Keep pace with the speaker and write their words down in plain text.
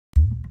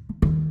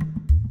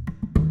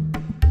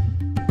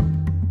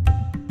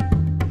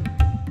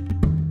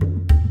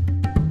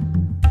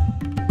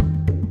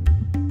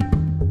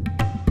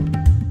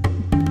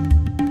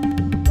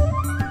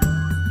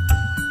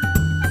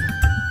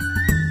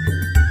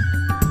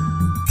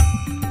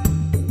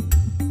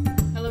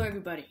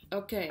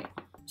Okay,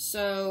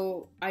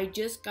 so I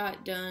just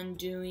got done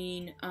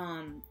doing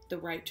the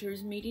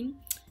writers meeting,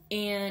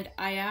 and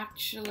I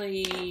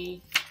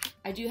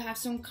do have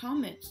some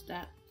comments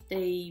that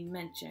they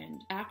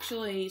mentioned.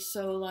 Actually,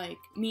 so like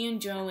me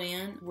and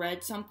Joanne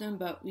read something,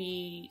 but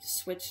we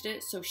switched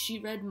it. So she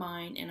read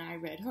mine and I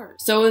read hers.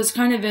 So it was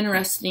kind of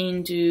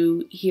interesting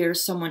to hear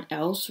someone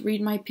else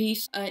read my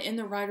piece. In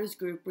the writers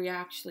group, we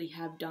actually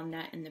have done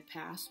that in the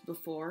past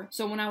before.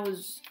 So when I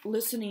was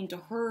listening to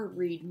her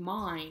read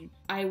mine,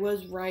 I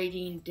was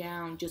writing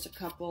down just a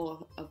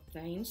couple of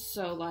things.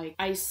 So like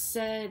I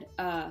said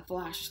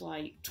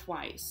flashlight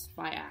twice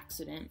by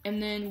accident.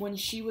 And then when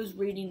she was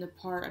reading the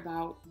part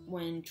about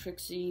when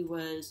Trixie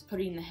was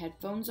putting the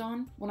headphones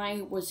on, when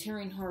I was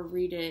hearing her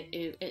read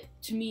it,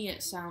 to me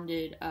it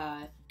sounded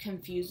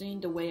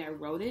confusing the way I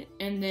wrote it.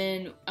 And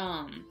then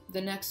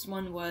the next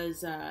one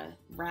was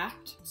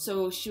rapped.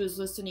 So she was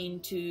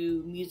listening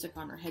to music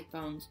on her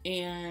headphones,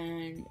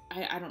 and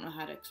I don't know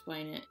how to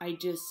explain it. I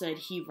just said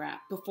he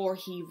rapped before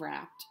he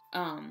rapped,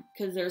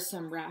 because there's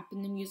some rap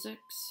in the music.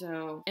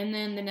 So, and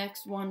then the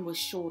next one was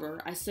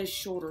shoulder. I said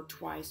shoulder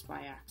twice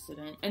by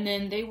accident. And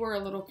then they were a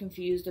little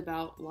confused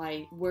about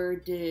like where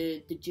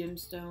did the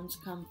gemstones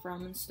come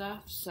from and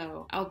stuff.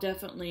 So I'll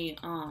definitely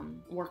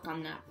work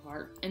on that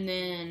part. And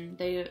then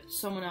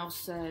someone else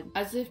said,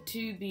 as if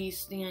to be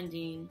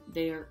standing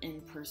there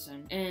in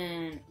person.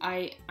 And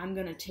I'm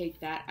gonna take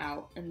that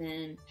out and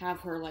then have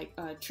her like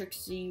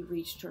Trixie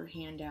reached her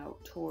hand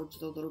out towards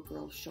the little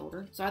girl's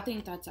shoulder. So I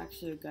think that's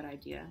actually a good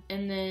idea.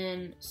 And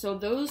then, so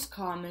those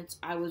comments,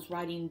 I was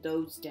writing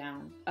those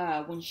down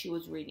when she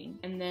was reading.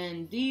 And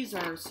then these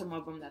are some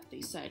of them that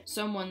they said.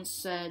 Someone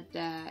said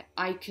that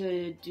I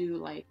could do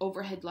like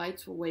overhead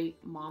lights will wake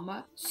mom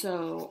up.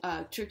 So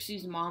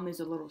Trixie's mom is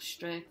a little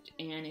strict,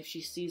 and if she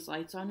sees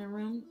lights on her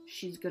room,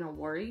 she's gonna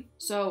worry.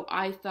 So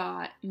I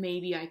thought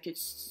maybe I could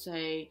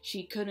say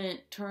she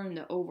couldn't turn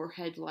the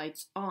overhead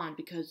lights on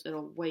because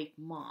it'll wake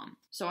mom.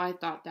 So I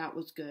thought that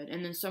was good.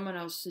 And then someone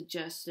else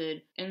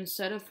suggested,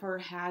 instead of her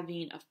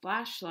having a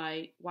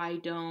flashlight, why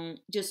don't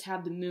just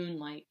have the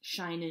moonlight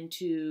shine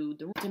into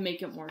the room to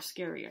make it more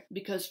scarier?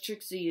 Because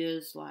Trixie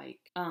is like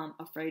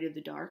afraid of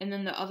the dark. And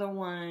then the other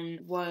one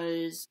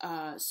was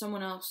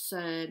someone else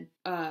said,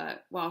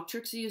 while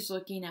Trixie is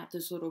looking at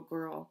this little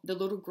girl, the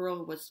little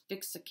girl was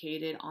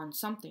fixated on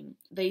something.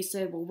 They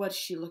said, well, what's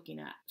she looking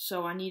at?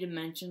 So I need to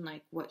mention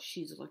like what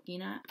she's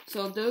looking at.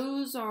 So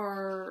those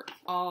are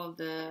all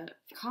the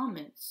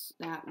comments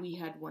that we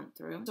had went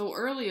through. So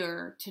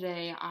earlier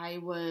today I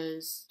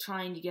was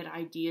trying to get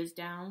ideas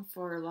down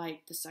for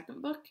like the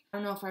second book. I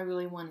don't know if I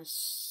really want to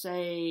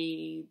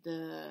say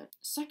the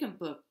second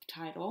book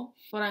title,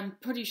 but I'm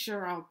pretty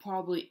sure I'll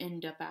probably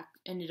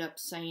ended up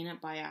saying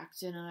it by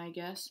accident, I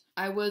guess.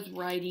 I was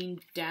writing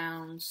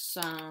down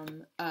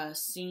some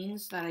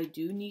scenes that I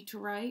do need to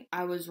write.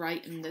 I was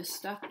writing this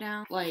stuff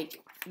down,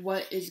 like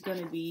what is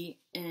going to be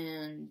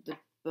in the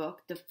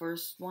book, the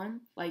first one,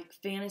 like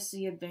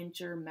fantasy,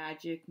 adventure,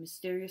 magic,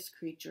 mysterious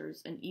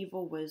creatures, an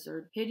evil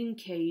wizard, hidden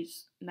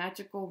caves,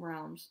 magical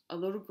realms, a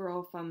little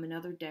girl from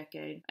another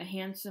decade, a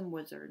handsome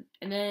wizard.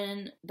 And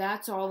then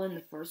that's all in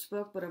the first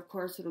book, but of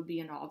course it'll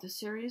be in all the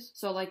series.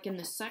 So like in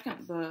the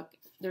second book,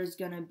 there's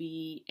gonna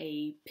be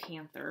a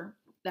panther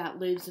that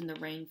lives in the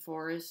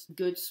rainforest,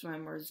 good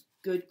swimmers,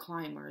 good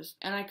climbers.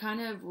 And I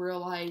kind of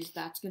realized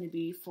that's going to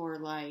be for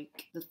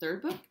like the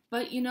third book.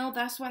 But you know,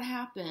 that's what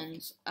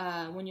happens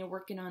when you're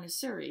working on a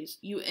series.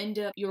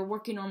 You're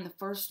working on the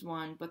first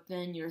one, but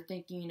then you're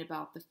thinking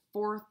about the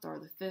fourth or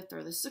the fifth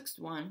or the sixth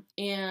one.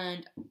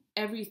 And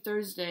every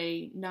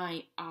Thursday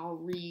night, I'll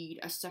read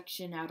a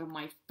section out of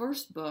my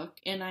first book,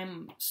 and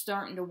I'm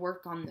starting to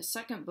work on the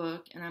second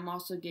book, and I'm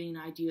also getting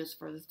ideas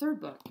for the third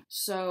book.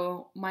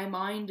 So my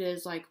mind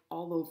is like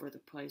all over the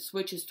place,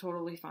 which is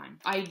totally fine.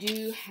 I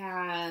do have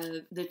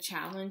the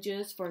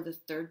challenges for the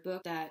third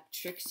book that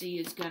Trixie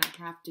is going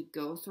to have to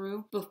go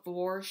through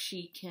before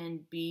she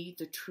can be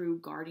the true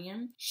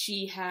guardian.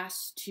 She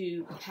has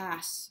to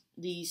pass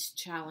these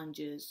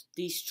challenges,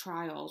 these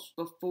trials,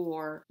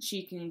 before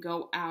she can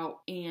go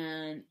out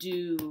and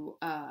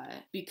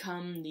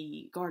become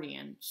the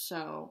guardian.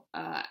 So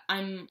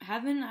I'm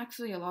having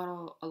actually a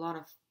lot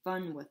of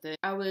fun with it.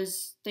 I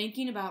was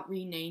thinking about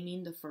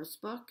renaming the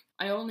first book.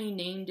 I only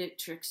named it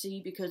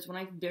Trixie because when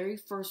I very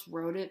first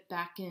wrote it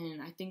back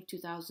in, I think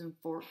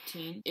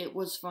 2014, it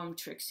was from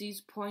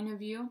Trixie's point of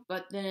view.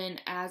 But then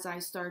as I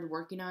started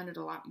working on it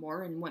a lot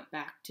more and went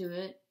back to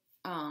it,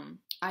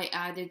 I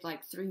added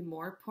like 3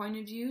 more point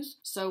of views,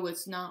 so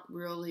it's not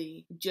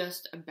really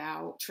just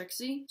about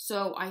Trixie.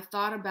 So I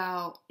thought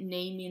about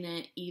naming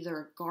it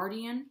either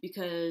Guardian,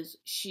 because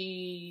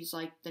she's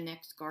like the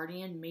next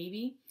guardian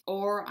maybe,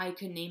 or I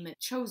could name it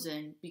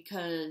Chosen,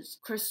 because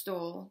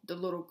Crystal, the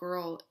little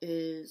girl,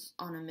 is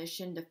on a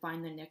mission to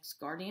find the next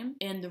guardian,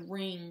 and the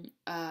ring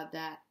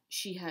that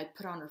she had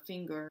put on her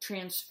finger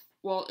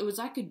it was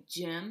like a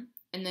gem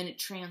and then it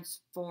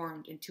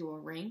transformed into a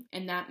ring,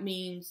 and that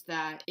means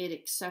that it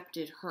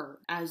accepted her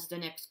as the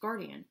next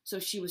guardian. So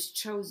she was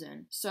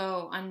chosen.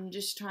 So I'm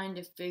just trying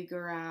to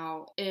figure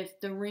out, if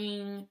the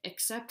ring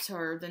accepts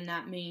her, then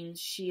that means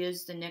she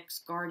is the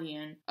next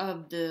guardian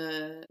of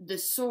the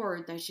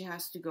sword that she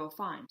has to go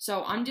find.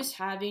 So I'm just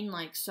having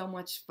like so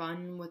much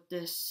fun with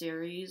this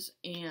series,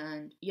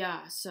 and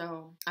yeah,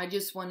 so I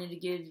just wanted to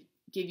give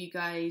you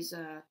guys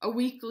a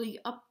weekly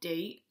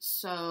update.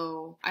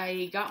 So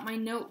I got my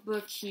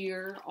notebook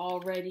here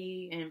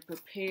already and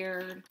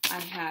prepared. I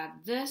have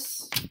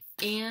this,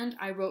 and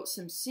I wrote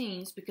some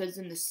scenes because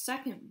in the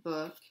second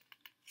book,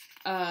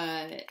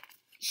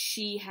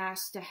 she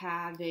has to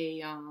have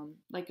a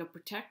like a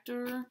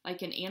protector,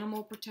 like an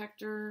animal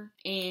protector,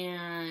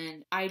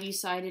 and I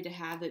decided to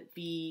have it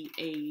be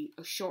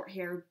a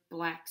short-haired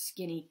black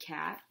skinny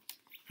cat.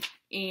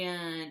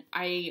 And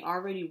I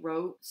already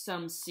wrote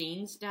some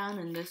scenes down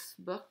in this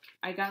book.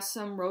 I got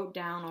some wrote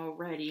down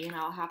already, and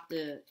I'll have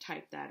to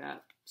type that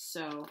up.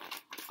 So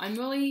I'm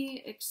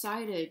really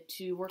excited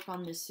to work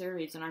on this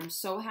series, and I'm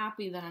so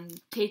happy that I'm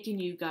taking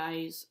you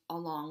guys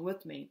along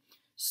with me.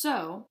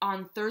 So,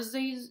 on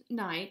Thursdays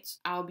nights,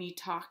 I'll be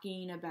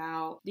talking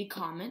about the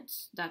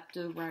comments that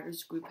the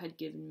writers group had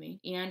given me,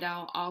 and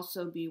I'll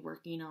also be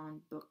working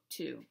on book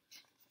 2.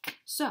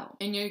 So,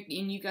 and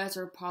you guys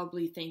are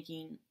probably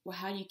thinking, well,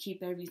 how do you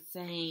keep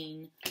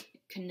everything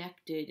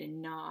connected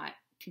and not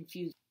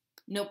confused?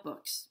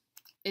 Notebooks.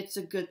 It's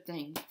a good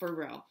thing, for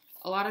real.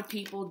 A lot of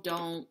people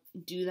don't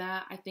do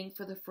that, I think,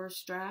 for the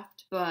first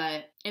draft,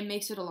 but it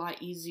makes it a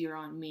lot easier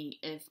on me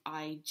if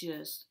I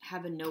just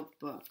have a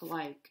notebook,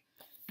 like,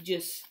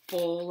 just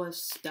full of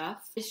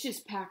stuff. It's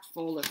just packed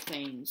full of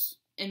things.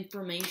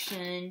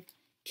 Information,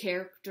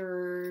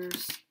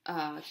 characters,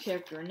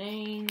 character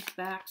names,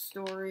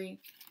 backstory.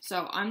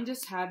 So I'm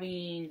just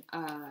having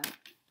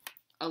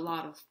a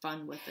lot of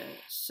fun with it.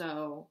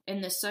 So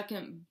in the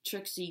second,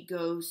 Trixie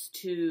goes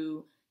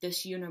to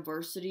this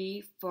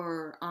university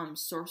for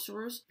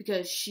sorcerers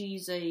because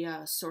she's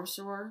a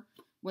sorcerer.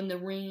 When the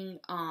ring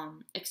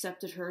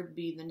accepted her to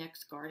be the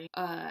next guardian,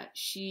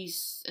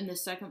 she's in the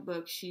second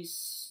book, she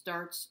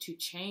starts to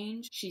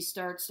change. She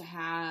starts to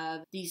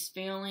have these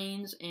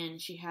feelings,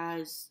 and she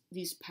has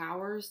these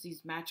powers,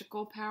 these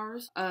magical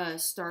powers,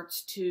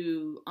 starts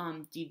to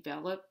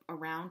develop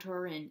around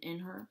her and in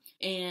her.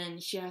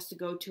 And she has to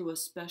go to a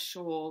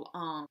special,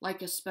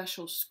 like a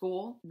special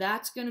school.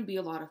 That's going to be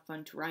a lot of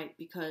fun to write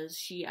because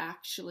she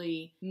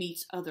actually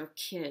meets other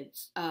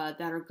kids that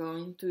are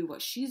going through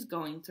what she's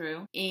going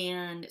through.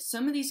 And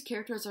some of these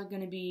characters are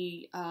going to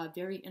be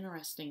very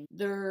interesting.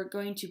 They're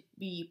going to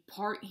be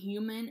part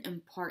human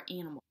and part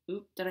animal.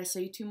 Oop, did I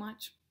say too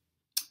much?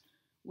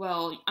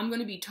 Well, I'm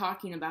going to be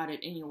talking about it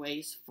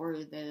anyways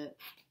for the,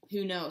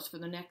 who knows, for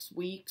the next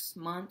weeks,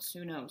 months,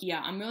 who knows.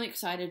 Yeah, I'm really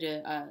excited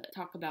to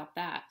talk about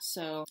that.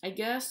 So I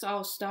guess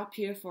I'll stop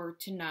here for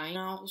tonight.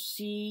 I'll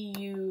see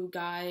you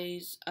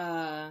guys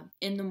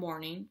in the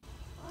morning.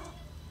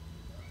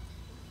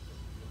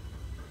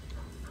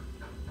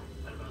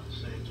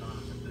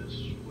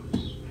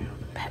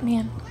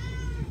 Batman.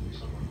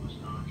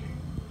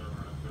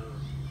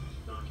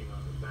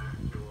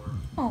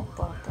 Oh,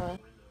 Papa.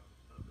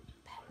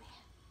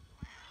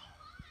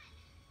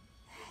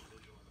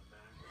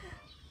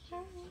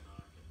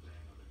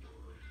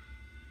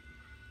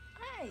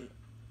 Hi.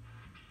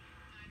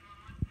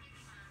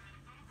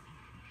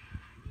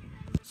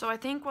 So I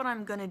think what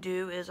I'm gonna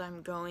do is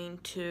I'm going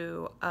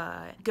to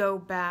go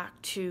back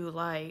to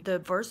like the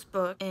first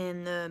book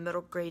in the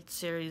middle grade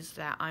series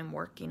that I'm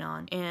working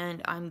on,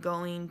 and I'm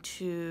going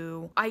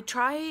to, I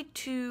tried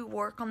to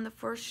work on the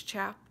first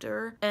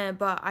chapter,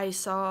 but I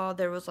saw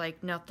there was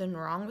like nothing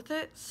wrong with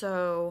it,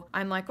 so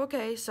I'm like,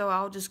 okay, so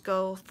I'll just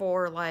go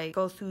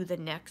through the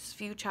next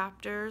few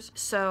chapters.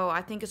 So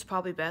I think it's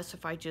probably best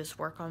if I just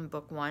work on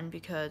book 1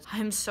 because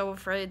I'm so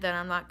afraid that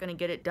I'm not gonna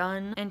get it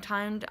done in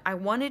time. I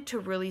wanted to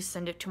really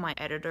send it to my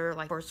editor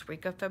like first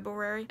week of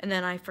February, and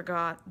then I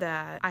forgot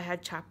that I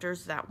had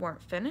chapters that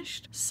weren't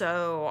finished,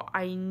 so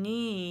I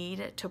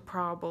need to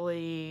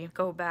probably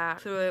go back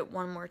through it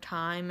one more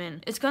time,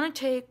 and it's gonna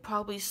take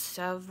probably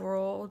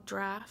several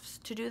drafts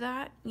to do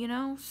that, you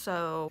know.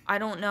 So I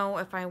don't know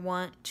if I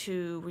want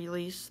to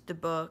release the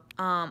book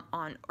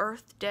on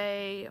Earth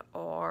Day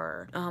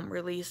or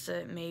release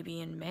it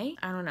maybe in May.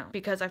 I don't know,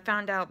 because I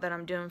found out that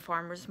I'm doing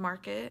farmers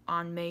market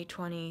on May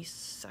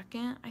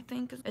 22nd, I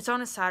think. It's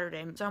on a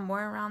Saturday,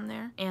 somewhere around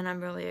there, and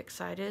I'm really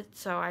excited.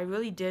 So I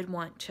really did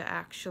want to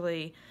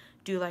actually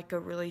do like a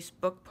release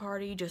book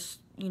party, just,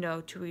 you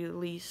know, to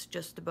release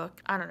just the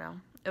book. I don't know,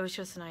 it was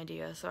just an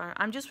idea. So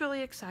I'm just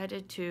really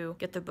excited to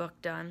get the book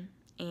done,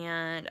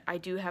 and I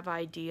do have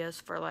ideas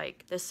for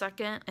like the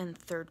second and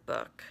third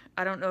book.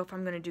 I don't know if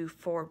I'm gonna do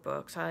 4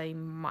 books. I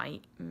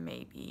might,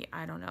 maybe,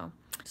 I don't know.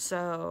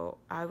 So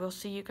I will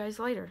see you guys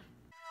later.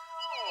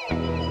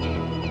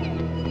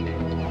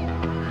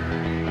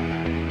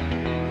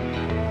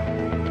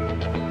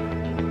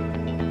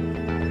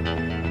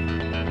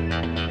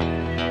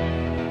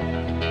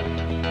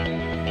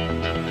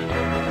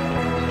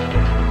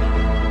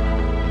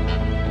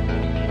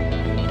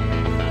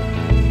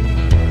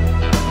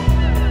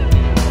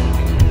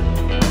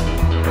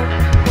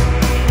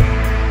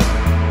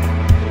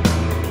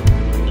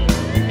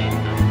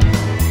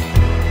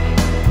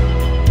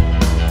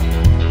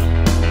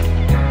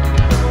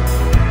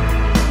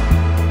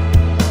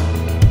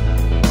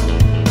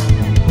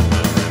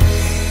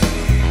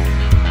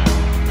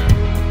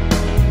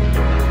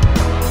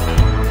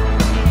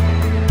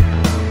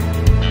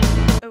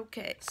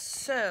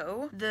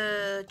 So,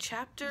 the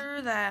chapter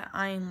that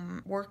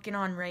I'm working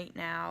on right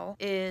now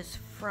is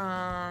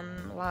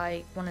from,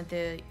 like, one of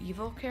the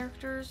evil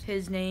characters.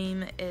 His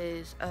name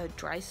is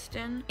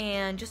Dryston.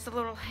 And just a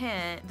little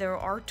hint, there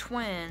are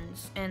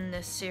twins in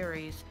this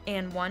series.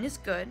 And one is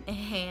good,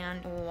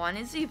 and one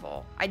is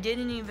evil. I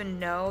didn't even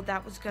know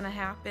that was gonna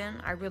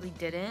happen. I really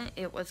didn't.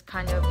 It was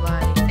kind of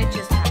like, it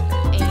just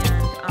happened.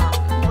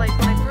 And, like,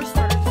 when I first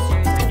started the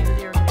series, I knew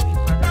they were gonna be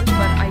brothers,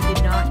 but I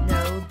did not know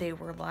they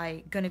were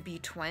like gonna be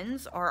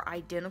twins or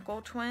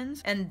identical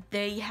twins, and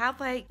they have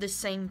like the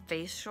same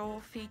facial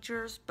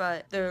features,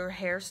 but their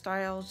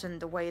hairstyles and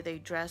the way they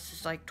dress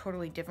is like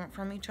totally different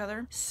from each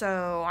other.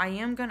 So I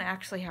am gonna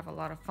actually have a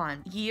lot of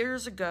fun.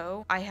 Years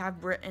ago, I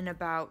have written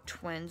about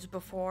twins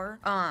before.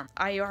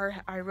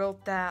 I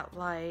wrote that,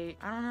 like,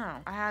 I don't know,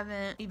 I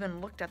haven't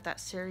even looked at that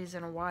series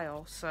in a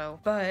while.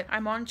 So, but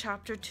I'm on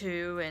chapter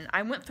 2, and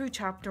I went through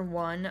chapter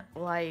 1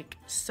 like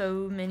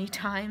so many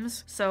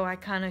times, so I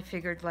kind of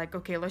figured like,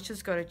 okay, let's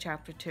just go to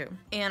chapter 2.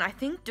 And I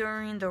think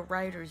during the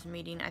writers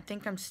meeting, I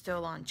think I'm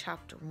still on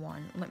chapter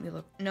 1. Let me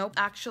look. Nope,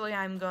 actually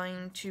I'm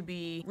going to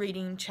be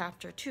reading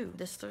chapter 2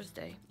 this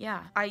Thursday.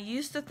 Yeah, I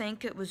used to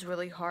think it was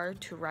really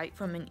hard to write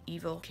from an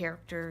evil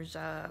character's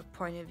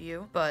point of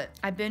view, but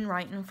I've been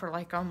writing for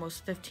like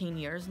almost 15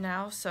 years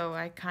now, so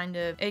it kind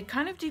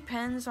of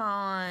depends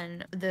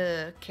on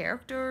the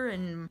character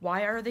and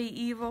why are they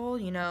evil.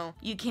 You know,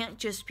 you can't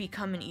just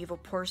become an evil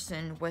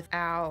person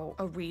without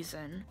a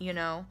reason, you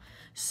know?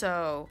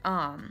 So,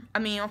 I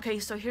mean, okay,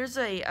 so here's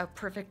a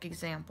perfect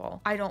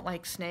example. I don't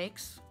like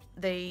snakes.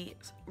 They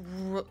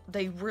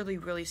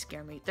really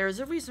scare me. There's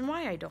a reason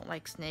why I don't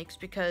like snakes,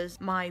 because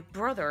my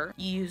brother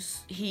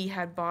he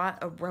had bought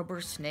a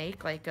rubber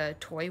snake, like a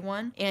toy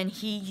one, and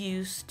he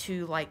used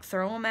to like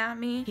throw them at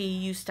me. He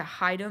used to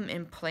hide them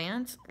in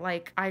plants.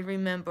 Like, I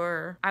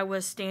remember I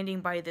was standing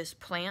by this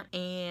plant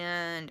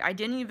and I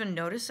didn't even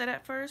notice it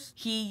at first.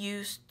 He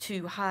used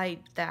to hide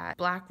that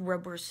black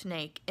rubber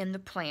snake in the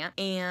plant,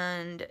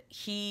 and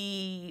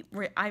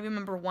I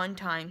remember one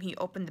time he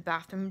opened the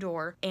bathroom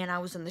door and I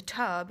was in the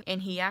tub,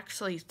 and he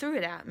actually threw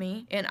it at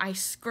me, and I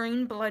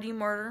screamed bloody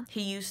murder.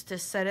 He used to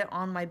set it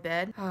on my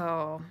bed.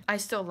 Oh, I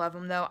still love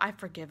him though. I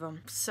forgive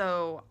him.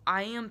 So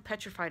I am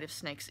petrified of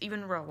snakes,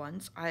 even real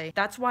ones.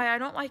 That's why I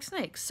don't like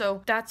snakes.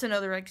 So that's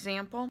another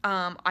example.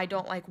 I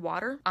don't like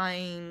water.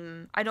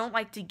 I don't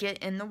like to get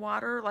in the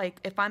water. Like,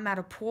 if I'm at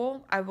a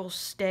pool, I will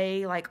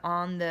stay like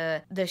on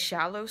the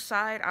shallow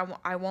side.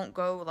 I won't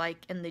go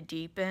like in the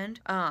deep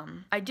end.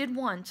 I did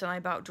once and I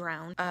about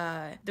drowned.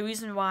 The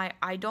reason why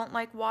I don't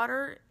like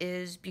water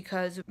is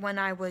because when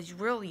I was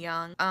real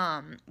young,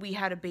 we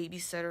had a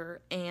babysitter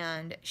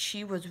and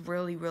she was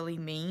really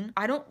mean.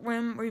 I don't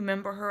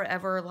remember her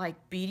ever like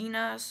beating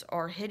us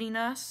or hitting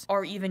us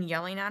or even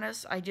yelling at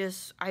us.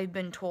 I've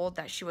been told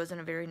that she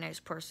wasn't a very nice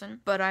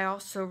person, but I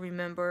also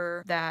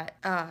remember that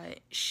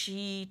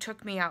she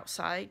took me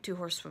outside to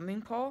her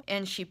swimming pool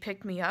and she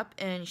picked me up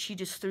and she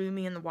just threw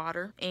me in the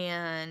water,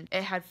 and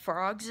it had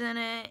frogs in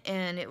it,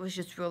 and it was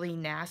just really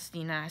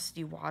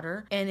nasty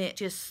water, and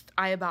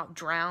I about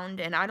drowned,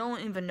 and I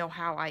don't even know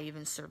how I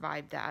even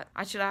survived that.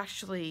 I should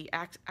actually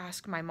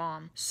ask my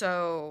mom.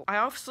 So I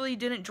obviously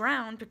didn't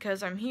drown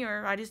because I'm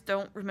here. I just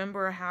don't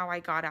remember how I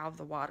got out of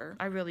the water.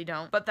 I really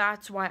don't. But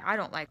that's why I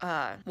don't like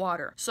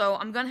water. So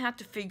I'm gonna have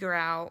to figure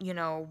out, you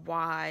know,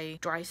 why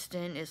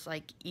Dryston is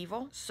like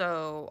evil.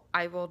 So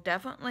I will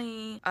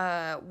definitely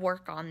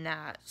work on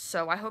that.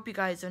 So I hope you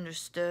guys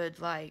understood,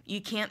 like,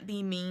 you can't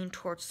be mean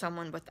towards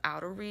someone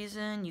without a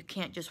reason. You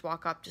can't just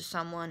walk up to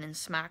someone and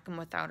smack them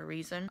without a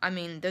reason. I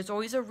mean, there's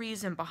always a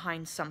reason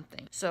behind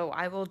something. So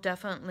I will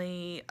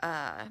definitely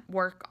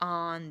work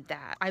on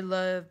that. I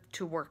love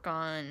to work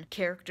on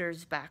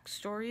characters'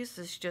 backstories.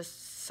 It's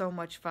just so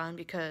much fun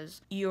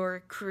because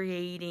you're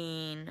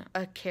creating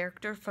a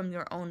character from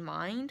your own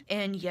mind.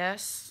 And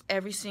yes,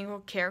 every single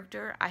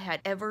character I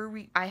had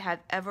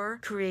ever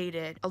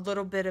created, a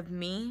little bit of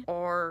me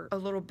or a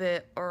little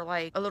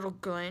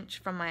glitch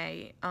from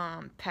my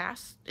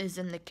past is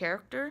in the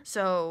character.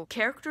 So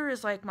character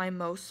is like my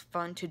most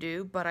fun to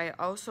do, but I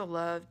also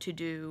love to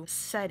do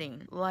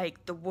setting,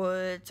 like the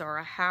woods or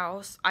a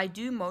house. I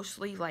do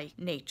mostly like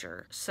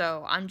nature.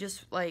 So I'm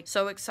just like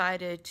so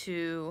excited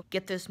to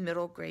get this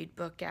middle grade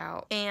book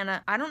out.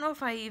 And I don't know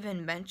if I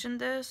even mentioned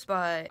this,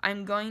 but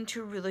I'm going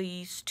to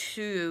release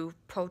 2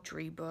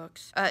 poetry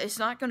books. It's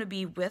not going to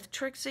be with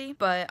Trixie,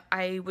 but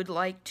I would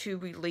like to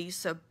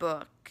release a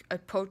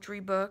poetry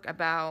book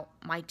about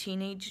my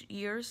teenage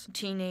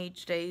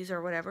days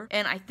or whatever.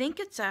 And I think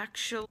it's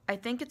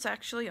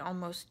actually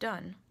almost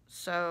done.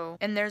 So,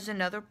 and there's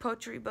another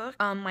poetry book.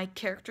 My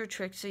character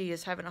Trixie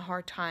is having a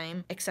hard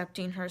time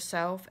accepting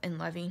herself and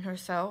loving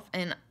herself,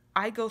 and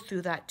I go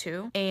through that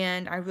too,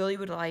 and I really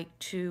would like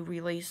to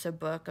release a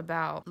book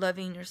about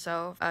loving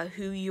yourself,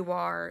 who you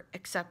are,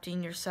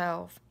 accepting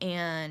yourself,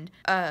 and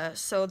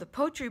so the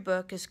poetry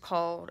book is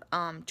called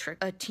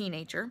A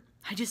Teenager.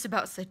 I just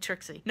about said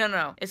Trixie.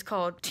 No. It's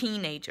called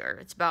Teenager.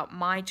 It's about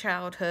my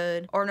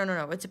childhood. Or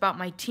no. It's about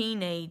my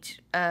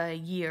teenage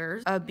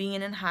years of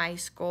being in high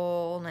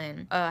school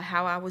and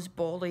how I was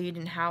bullied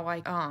and how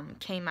I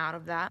came out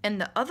of that. And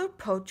the other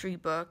poetry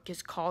book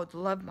is called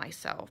Love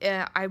Myself.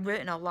 I've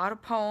written a lot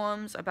of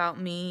poems about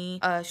me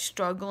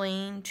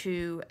struggling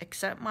to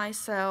accept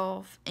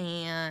myself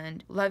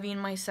and loving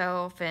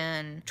myself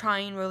and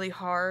trying really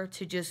hard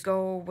to just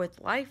go with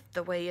life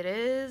the way it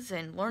is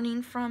and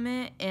learning from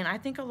it. And I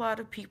think a lot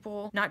of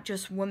people, not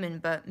just women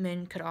but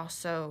men, could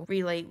also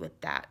relate with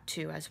that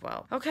too as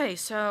well. Okay,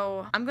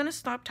 so I'm gonna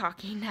stop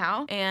talking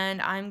now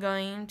and I'm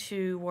going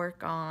to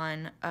work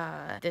on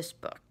this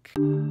book.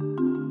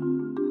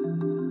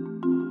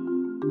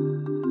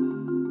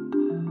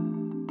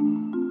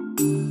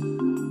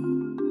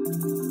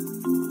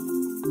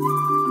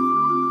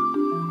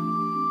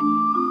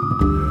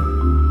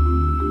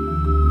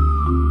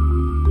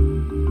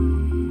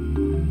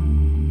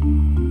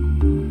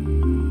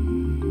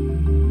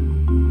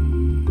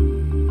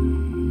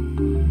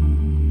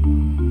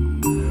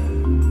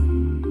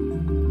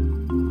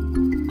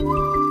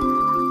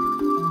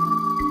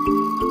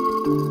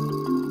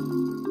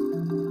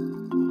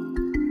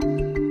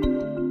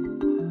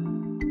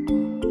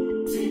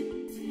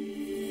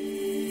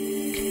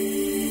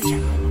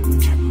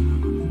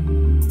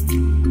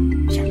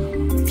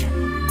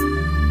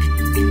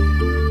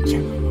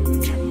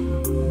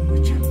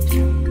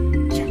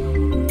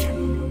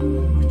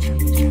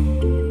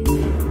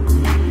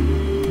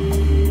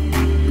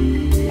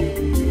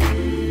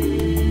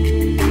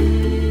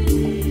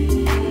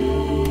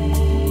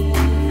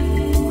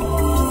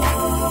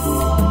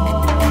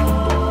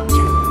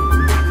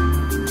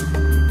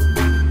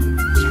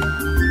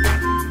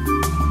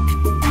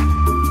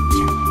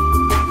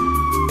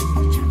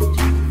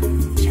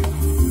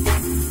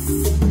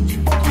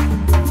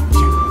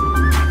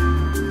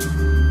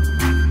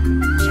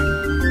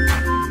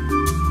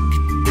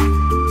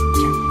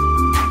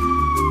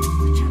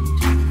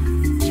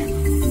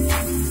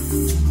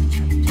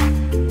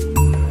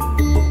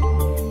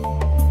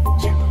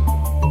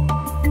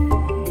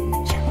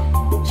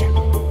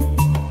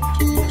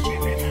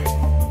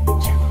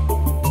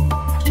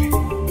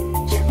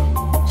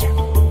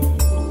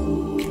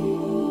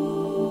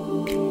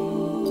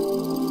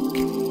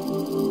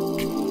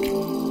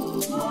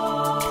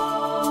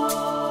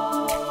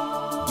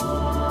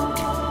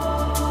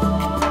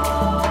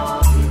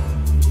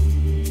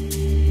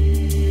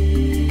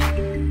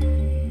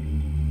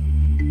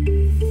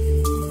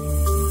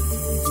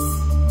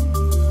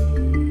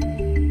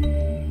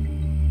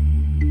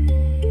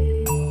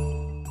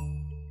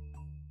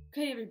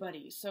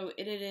 So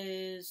it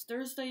is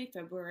Thursday,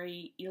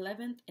 February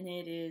 11th, and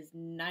it is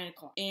 9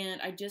 o'clock.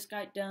 And I just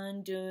got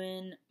done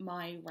doing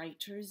my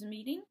writers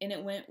meeting, and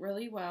it went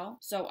really well.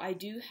 So I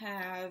do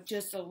have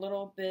just a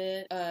little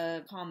bit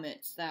of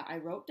comments that I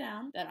wrote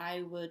down that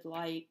I would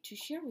like to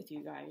share with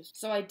you guys.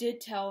 So I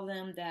did tell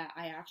them that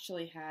I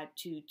actually had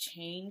to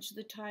change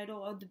the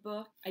title of the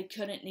book. I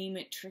couldn't name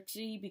it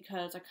Trixie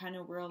because I kind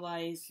of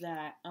realized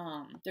that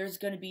there's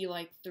going to be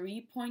like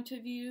 3 point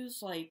of views.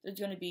 Like there's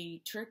going to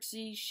be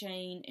Trixie,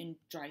 Shane, and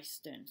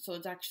Dryston. So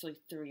it's actually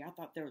 3. I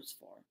thought there was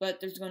 4. But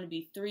there's going to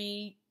be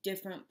 3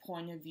 different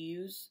point of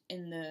views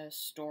in the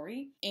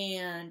story.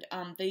 And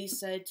they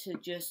said to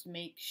just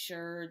make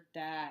sure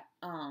that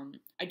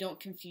I don't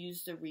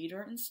confuse the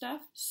reader and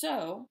stuff.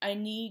 So I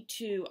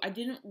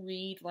didn't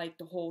read like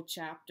the whole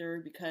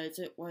chapter because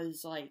it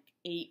was like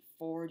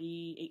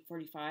 8:40,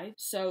 8:45.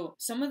 So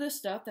some of the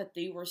stuff that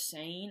they were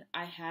saying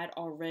I had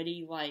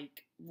already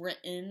like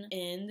written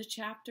in the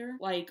chapter,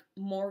 like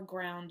more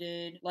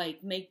grounded,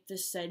 like make the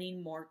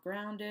setting more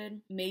grounded,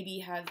 maybe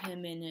have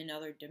him in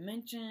another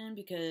dimension,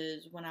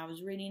 because when I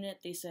was reading it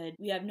they said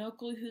we have no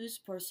clue who this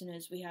person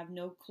is, we have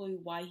no clue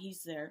why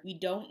he's there, we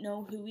don't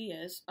know who he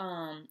is.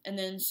 And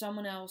then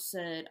someone else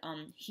said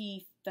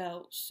he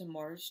felt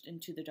submerged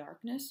into the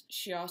darkness.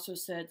 She also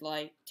said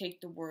like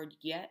take the word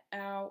yet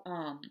out.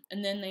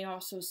 And then they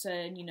also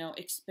said, you know,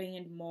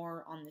 expand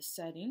more on the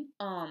setting.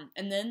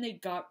 And then they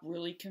got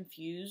really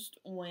confused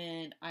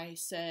when I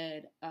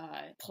said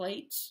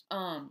plates.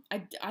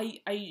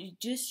 I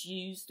just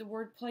used the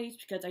word plates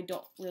because I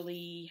don't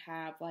really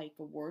have like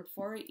a word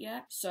for it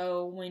yet.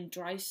 So when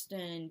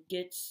Dryston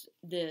gets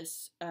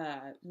this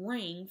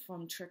ring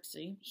from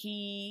Trixie,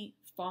 he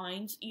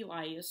finds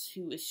Elias,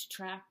 who is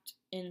trapped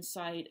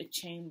inside a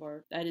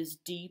chamber that is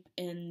deep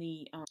in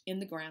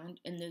the ground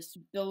in this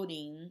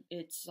building.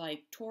 It's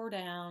like tore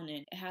down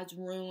and it has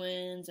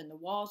ruins and the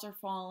walls are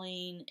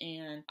falling,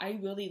 and I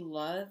really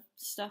love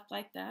stuff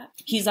like that.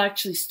 He's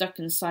actually stuck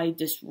inside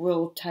this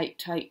real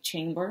tight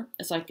chamber.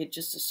 It's like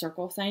just a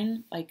circle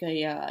thing, like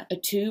a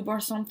tube or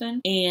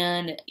something,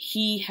 and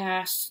he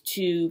has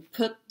to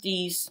put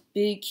these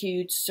big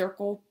huge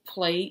circle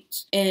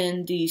plates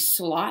in the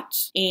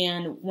slots,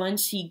 and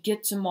once he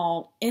gets them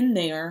all in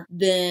there,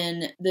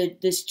 then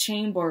this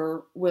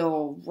chamber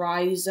will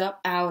rise up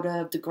out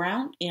of the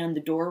ground and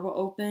the door will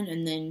open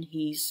and then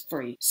he's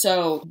free.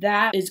 So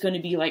that is going to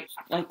be like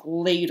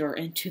later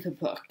into the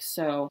book.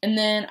 So, and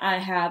then I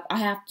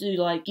have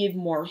to like give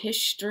more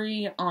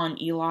history on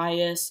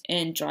Elias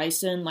and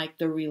Dryson, like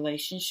the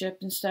relationship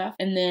and stuff.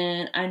 And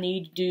then I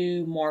need to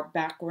do more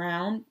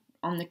background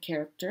on the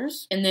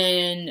characters. And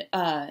then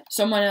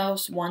someone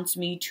else wants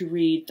me to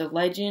read The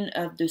Legend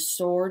of the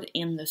Sword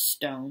and the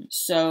Stone.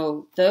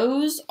 So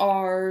those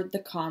are the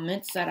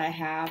comments that I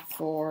have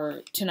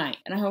for tonight.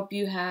 And I hope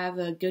you have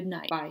a good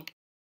night. Bye.